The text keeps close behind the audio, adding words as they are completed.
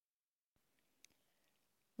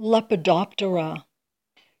Lepidoptera.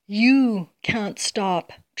 You can't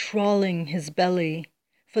stop trawling his belly,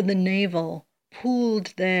 for the navel,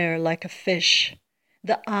 pooled there like a fish.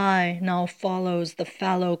 The eye now follows the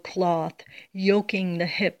fallow cloth, yoking the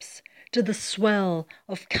hips to the swell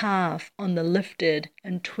of calf on the lifted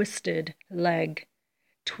and twisted leg.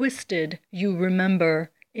 Twisted, you remember,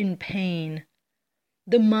 in pain.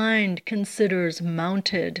 The mind considers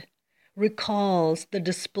mounted, recalls the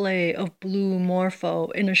display of blue morpho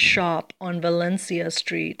in a shop on Valencia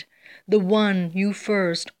Street, the one you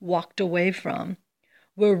first walked away from,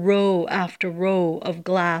 where row after row of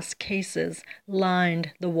glass cases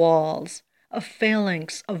lined the walls, a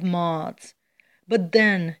phalanx of moths. But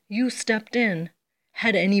then you stepped in.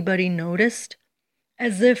 Had anybody noticed?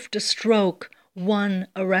 As if to stroke one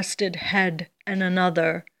arrested head and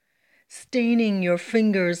another, staining your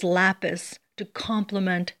fingers lapis to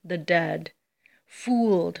complement the dead,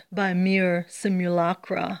 fooled by mere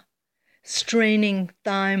simulacra, straining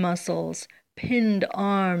thigh muscles, pinned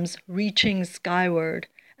arms reaching skyward,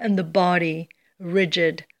 and the body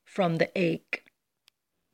rigid from the ache.